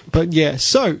for a bit. But yeah,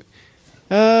 so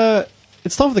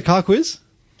it's time for the car quiz.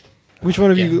 Which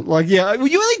one of you like? Yeah, well,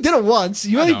 you only did it once.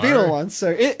 You only been on once,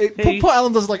 so poor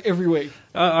Alan does it like every week.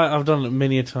 I've done it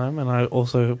many a time, and I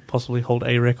also possibly hold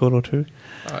a record or two.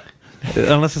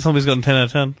 Unless somebody's gotten 10 out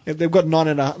of 10. Yeah, they've got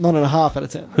 9.5 out of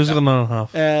 10. Who's got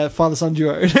 9.5? Father-son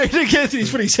duo.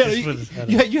 He's putting his head.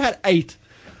 You had 8,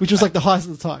 which was like the highest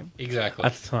at the time. Exactly.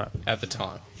 At the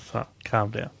time. So,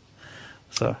 calm down.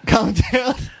 Calm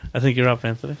down. I think you're up,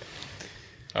 Anthony.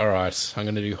 All right, I'm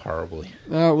going to do horribly.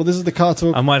 All right, well, this is the Car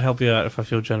Talk. I might help you out if I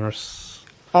feel generous.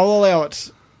 I'll allow it.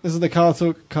 This is the Car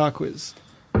Talk car quiz.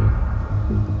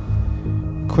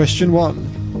 Question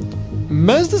 1.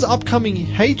 Mazda's upcoming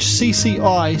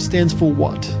HCCI stands for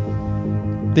what?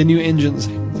 Their new engines.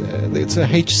 It's a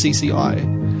HCCI.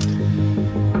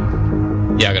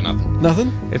 Yeah, I got nothing.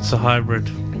 Nothing? It's a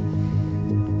hybrid.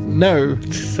 No.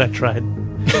 That's right.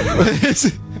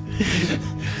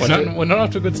 We're not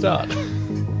off to a good start.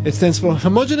 It stands for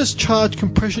homogeneous charge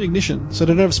compression ignition, so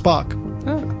they don't have spark.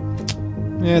 Oh.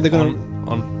 Yeah, they're going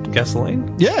on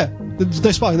gasoline? Yeah, there's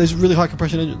no spark. There's really high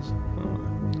compression engines.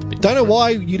 Don't know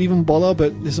why you'd even bother,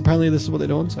 but apparently this is what they're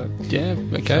doing. So yeah,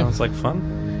 okay. Sounds like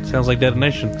fun. Sounds like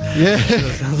detonation. Yeah,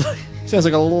 sounds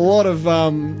like a lot of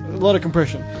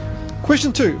compression.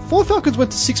 Question 2: Ford Falcons went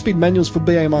to 6-speed manuals for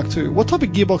BA Mark II. What type of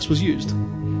gearbox was used?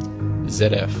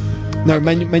 ZF. No,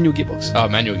 manual gearbox. Oh,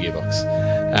 manual gearbox.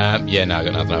 Yeah, no, I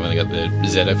got nothing. I've only got the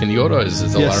ZF in the autos.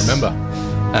 Is all I remember.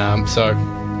 So,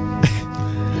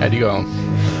 how do you go on?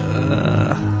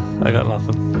 I got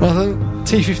nothing. Nothing.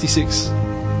 T56.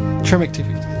 Tremec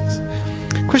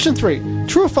T56. Question 3: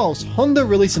 True or false? Honda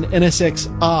released an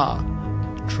NSX-R.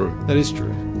 True. That is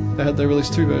true. They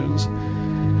released 2 versions.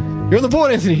 You're on the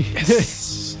board, Anthony.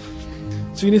 Yes.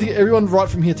 So you need to get everyone right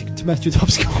from here to match your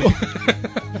top score.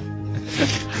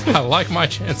 I like my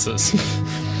chances.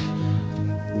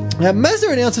 Now, Mazda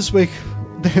announced this week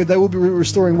they will be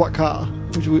restoring what car?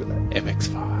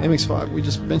 MX5. MX5. We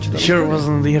just mentioned that. Sure, it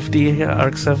wasn't the FD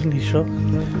RX-7. You sure?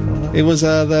 It was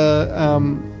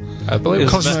I believe it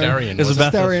was Cosmo. Starion. It was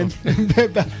a Starion.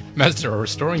 Mazda are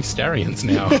restoring Starions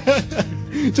now.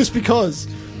 Just because.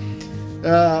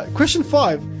 Question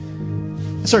 5.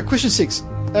 Sorry, question 6.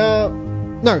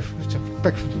 No,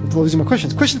 back losing my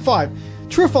questions. Question 5.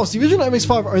 True or false? The original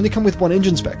MX5 only come with 1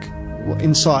 engine spec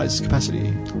in size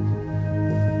capacity.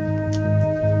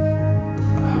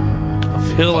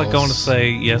 I feel like I want to say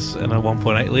yes and a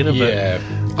 1.8 litre, but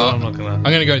I'm not gonna. I'm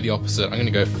gonna go the opposite. I'm gonna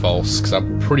go false because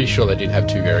I'm pretty sure they did have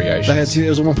 2 variations. They had 2. It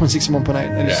was a 1.6 and 1.8.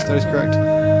 That is correct.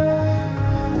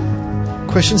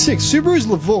 Question 6. Subaru's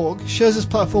Levorg shares this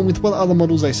platform with what other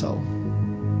models they sell?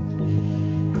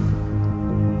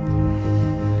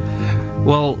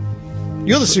 Well,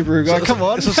 you're the Subaru guy. Come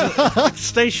on. It's a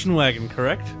station wagon,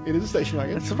 correct? It is a station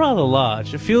wagon. It's rather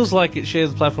large. It feels like it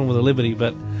shares the platform with a Liberty,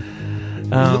 but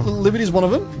Liberty is one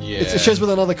of them. Yeah. It shares with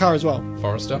another car as well.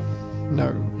 Forester?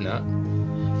 No.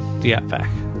 The Outback.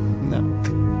 No.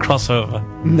 Crossover.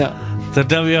 No. The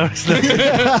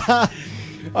WRX.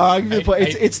 I'll give you a point.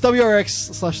 It's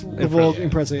WRX/Levorg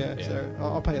Impreza. Yeah. So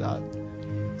I'll pay that.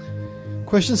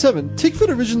 Question 7. Tickford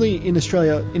originally in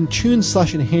Australia in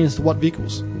tuned/enhanced what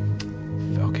vehicles?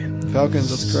 Falcons,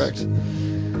 that's correct.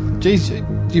 Jeez,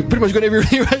 you've pretty much got every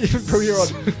from here on.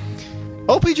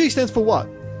 LPG stands for what?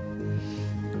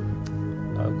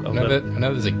 I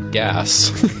know there's a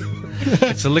gas.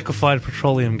 It's a liquefied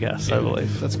petroleum gas, I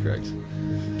believe. That's correct.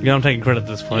 Yeah, I'm taking credit at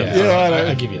this point.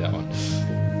 I'll give you that one.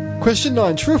 Question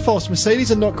 9. True or false? Mercedes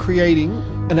are not creating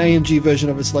an AMG version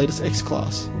of its latest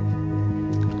X-Class.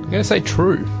 I'm going to say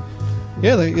true.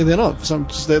 Yeah, they're not.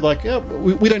 They're like, yeah,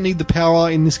 we don't need the power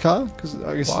in this car because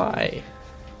I guess Why?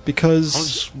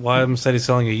 because Why are Mercedes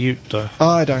selling a Ute, though?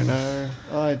 I don't know.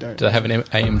 Do they have an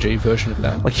AMG version of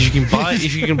that? Like, if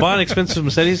you can buy an expensive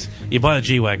Mercedes, you buy a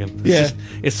G-Wagon.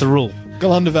 It's the rule.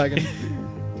 Galanderwagen.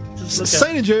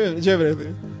 Say in German.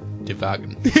 Die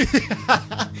Wagen.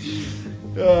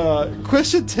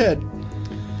 Question 10.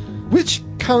 Which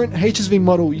current HSV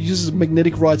model uses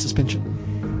magnetic ride suspension?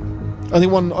 Only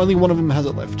one of them has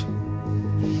it left.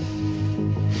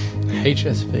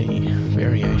 HSV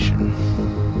variation.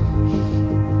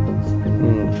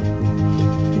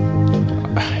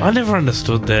 I never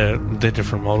understood their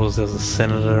different models. There's a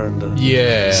Senator and a...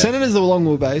 Yeah. Senator's the long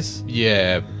wheelbase.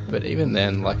 Yeah, but even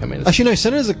then, like, I mean... Actually, no,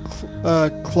 Senators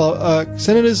are...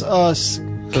 Senators are...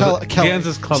 Calais.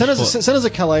 Senators are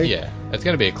Calais. Yeah, it's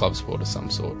going to be a club sport of some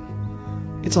sort.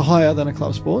 It's a higher than a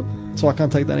club sport, so I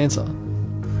can't take that answer.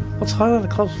 What's higher than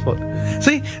a club sport?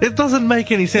 See, it doesn't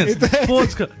make any sense.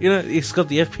 Ford's got, it's got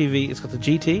the FPV, it's got the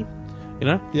GT,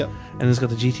 Yep. and it's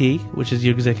got the GT, which is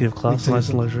your executive class, nice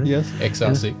and luxury. Yes.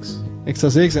 XR6.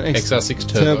 XR6 and XR6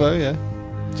 Turbo. yeah.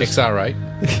 XR8.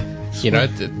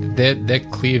 They're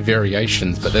clear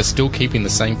variations, but they're still keeping the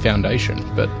same foundation.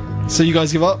 But So you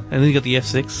guys give up? And then you got the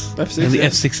F6, and the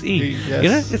F6E.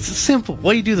 Yes. It's simple.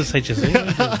 Why you do this,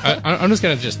 HSV? I'm just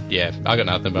going to I got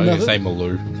nothing, but I'm going to say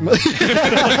Maloo.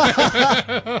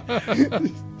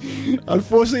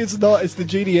 Unfortunately, it's not. It's the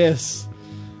GDS.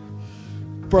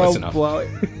 Bro, That's enough. wow.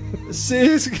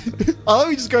 Seriously,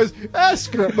 he just goes,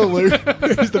 screw it, Maloo.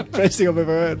 It's the best thing I've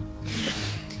ever heard.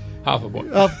 Half a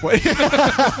point.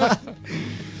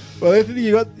 Well, Anthony,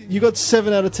 you got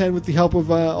 7 out of 10 with the help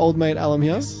of old mate Alum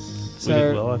here. We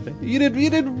did well, I think. You did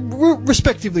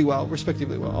respectively well.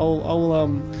 I'll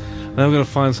Now I'm going to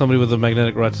find somebody with a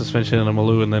magnetic ride suspension and a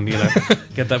Maloo, and then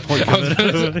get that point.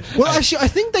 Well, actually, I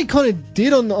think they kind of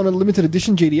did on a limited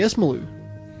edition GDS Maloo.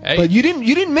 Hey. But you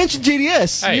didn't mention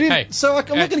GDS. Hey. So I'm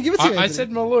not going to give it to you. I said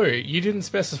Maloo. You didn't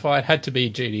specify it had to be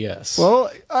GDS.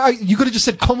 Well, you could have just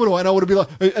said Commodore, and I would have been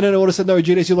like, and then I would have said no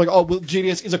GDS. You're like, oh, well,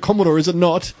 GDS is a Commodore, is it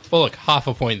not? Well, look, half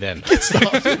a point then.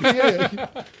 Yeah.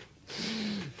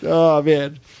 Oh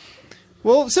man.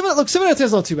 Well, 7 out of 10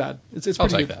 is not too bad. It's I'll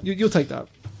pretty take good. that. You'll take that.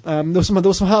 There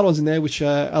was some hard ones in there which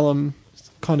Alum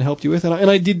kind of helped you with, and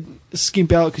I did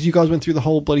skimp out because you guys went through the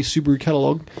whole bloody Subaru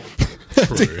catalogue.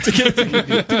 to get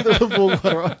the full one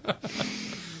right.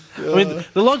 I mean,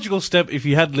 the logical step, if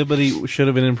you had Liberty, should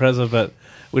have been Impreza, but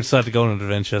we decided to go on an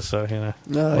adventure, so, it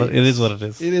is what it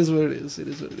is. It is what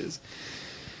it is.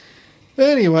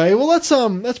 Anyway, well, that's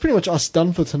pretty much us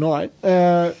done for tonight.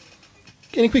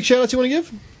 Any quick shout-outs you want to give?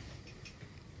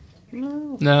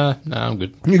 No, I'm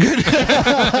good. You're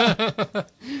good?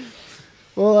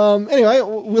 Well, anyway,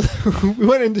 we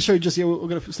won't end the show just yet.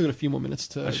 We've still got a few more minutes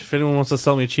to... Actually, if anyone wants to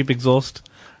sell me a cheap exhaust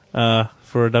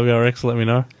for a WRX, let me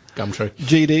know. Gumtree.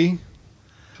 GD.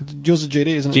 Yours is GD,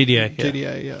 isn't it? GDA, yeah.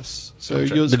 GDA, yes. So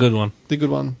Gumtree. yours... The good one. The good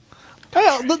one. Hey,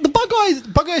 the bug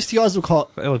eye STIs look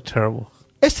hot. They look terrible.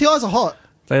 STIs are hot.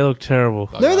 They look terrible.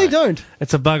 Bug No, eye. they don't.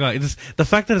 It's a bug eye. The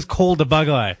fact that it's called a bug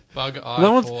eye. Bug eye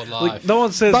No for one, life. no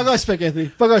one says... Bug eye spec, Anthony.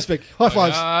 Bug eye spec. High Bug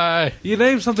fives. eye. You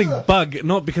name something bug,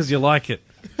 not because you like it.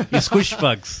 You squish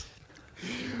bugs.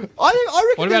 I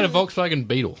reckon... What about a Volkswagen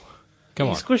Beetle? Come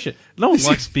You on. squish it. No one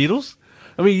likes beetles.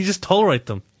 I mean, you just tolerate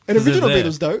them. An 'Cause they're original there.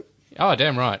 Beetles, though. Oh,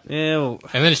 damn right. Yeah, well...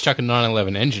 And then it's chuck a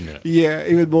 911 engine in it. Yeah,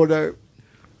 even more dope.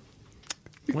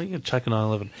 Why are you going to chuck an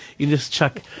 911? You can just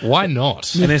chuck Why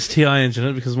not? an STI engine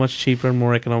in it because it's much cheaper and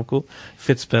more economical,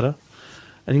 fits better,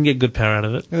 and you can get good power out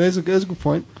of it. Yeah, there's a good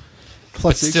point.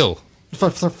 But still,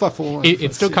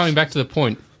 it's still coming back to the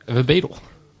point of a Beetle.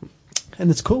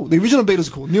 And it's cool. The original Beetles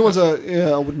are cool. New ones are,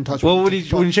 I wouldn't touch. Well, when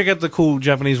you check out the cool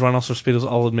Japanese rhinoceros beetles,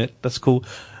 I'll admit, that's cool.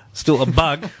 Still a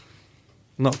bug,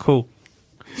 not cool.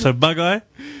 So bug eye,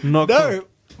 not cool. No,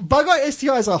 bug eye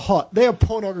STIs are hot. They are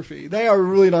pornography. They are a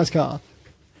really nice car.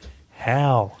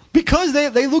 How? Because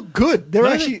they look good. They're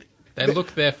actually...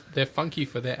 They're funky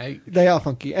for their age. They are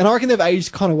funky. And I reckon they've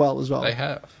aged kind of well as well. They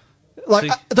have. Like, See-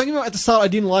 don't get me wrong, at the start I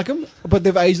didn't like them, but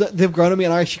they've aged, they've grown on me,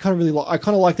 and I actually kind of really like. I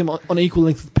kind of like them on equal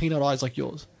length with peanut eyes like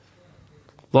yours.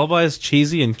 Blob eye is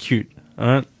cheesy and cute. All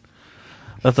right,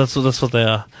 that's what they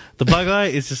are. The bug eye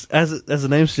is just as the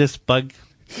name suggests, bug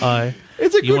eye.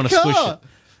 It's a You good wanna car. squish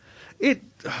it.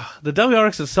 The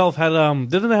WRX itself had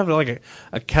didn't they have like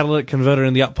a catalytic converter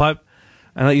in the up pipe,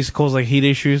 and that used to cause like heat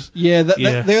issues. Yeah,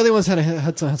 the early ones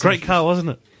had some. Great car,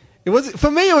 wasn't it? It was for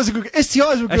me. It was a good.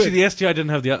 STIs were good. Actually, the STI didn't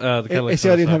have the catalytic.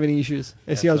 STI didn't have any issues.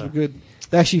 STIs so- were good.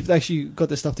 They actually got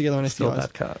their stuff together on Still STIs.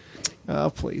 that car. Oh,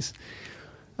 please.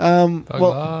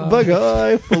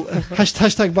 Bug-eye.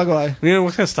 Hashtag bug-eye. Yeah,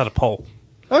 we're going to start a poll.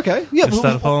 Okay. Yeah. We'll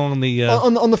start a poll on the...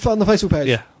 on the Facebook page.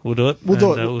 Yeah, we'll do it. We'll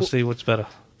do it. We'll see what's better.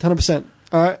 100%.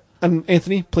 All right. And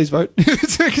Anthony, please vote.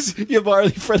 Because you're my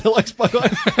only friend that likes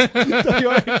bug-eye.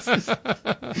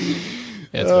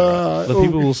 Yeah, that's all right. The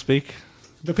people will speak.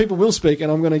 The people will speak,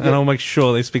 and I'm going to get... And I'll make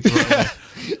sure they speak the right way.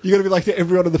 You're going to be like to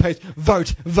everyone on the page,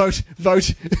 vote.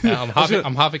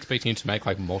 I'm half expecting you to make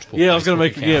like multiple. Yeah, I was going to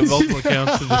Facebook make accounts. multiple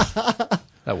accounts.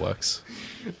 That works.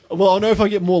 Well, I'll know if I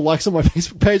get more likes on my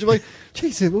Facebook page. I'm like,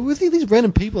 geez, well, with these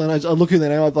random people, and I look who they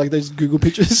know, I have like those Google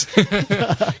pictures.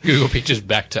 Google pictures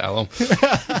back to Alum.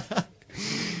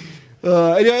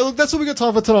 Anyway, look, that's all we got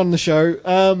time for tonight on the show.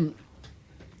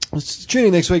 Tune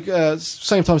in next week,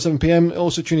 same time, 7 p.m.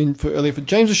 Also tune in for earlier for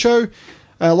James' show.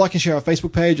 Like and share our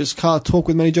Facebook page. It's Car Talk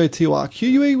with Manny J,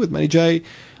 TORQUE with Manny J.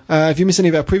 If you miss any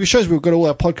of our previous shows, we've got all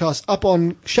our podcasts up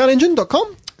on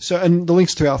shoutengine.com. So, and the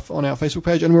links to on our Facebook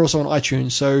page, and we're also on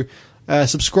iTunes. So,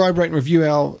 subscribe, rate, and review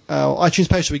our iTunes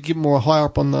page so we get more higher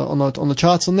up on the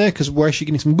charts on there, because we're actually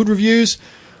getting some good reviews,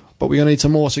 but we're gonna need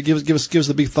some more. So give us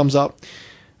the big thumbs up.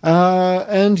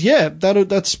 And yeah,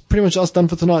 that's pretty much us done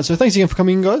for tonight. So thanks again for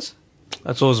coming in, guys.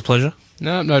 That's always a pleasure.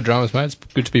 No dramas, mate. It's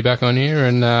good to be back on here,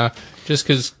 and just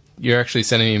because you're actually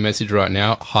sending me a message right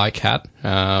now, hi Kat.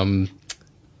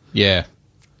 Yeah,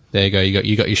 there you go.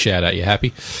 You got your shout out. You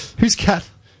happy? Who's Kat?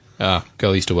 Girl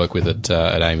I used to work with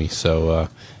at Amy. So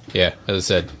yeah, as I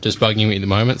said, just bugging me at the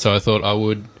moment. So I thought I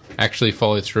would actually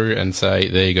follow through and say,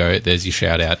 there you go. There's your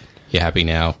shout out. You're happy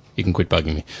now. You can quit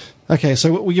bugging me. Okay,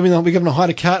 so we're giving a hi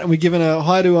to Kat, and we're giving a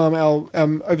hi to our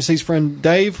overseas friend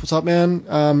Dave. What's up, man?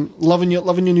 Loving your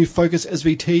new Focus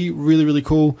SVT, really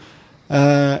cool.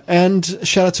 And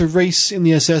shout out to Reese in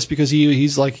the SS, because he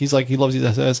loves his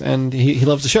SS and he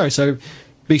loves the show. So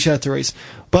big shout out to Reese.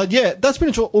 But yeah, that's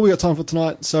pretty much all we got time for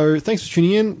tonight. So thanks for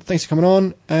tuning in, thanks for coming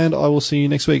on, and I will see you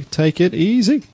next week. Take it easy.